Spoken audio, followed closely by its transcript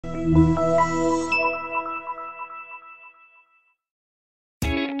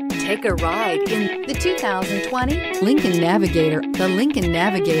Take a ride in the 2020 Lincoln Navigator. The Lincoln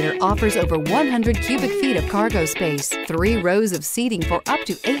Navigator offers over 100 cubic feet of cargo space, 3 rows of seating for up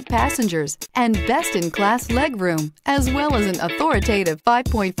to 8 passengers, and best-in-class legroom, as well as an authoritative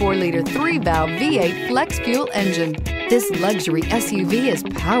 5.4-liter 3-valve V8 flex fuel engine. This luxury SUV is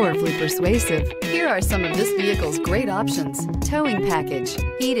powerfully persuasive. Here are some of this vehicle's great options: towing package,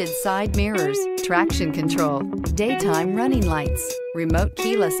 heated side mirrors, traction control, daytime running lights, remote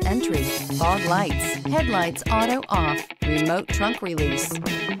keyless entry, fog lights, headlights auto off, remote trunk release,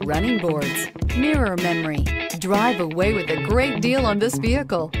 running boards, mirror memory. Drive away with a great deal on this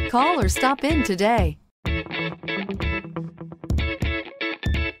vehicle. Call or stop in today.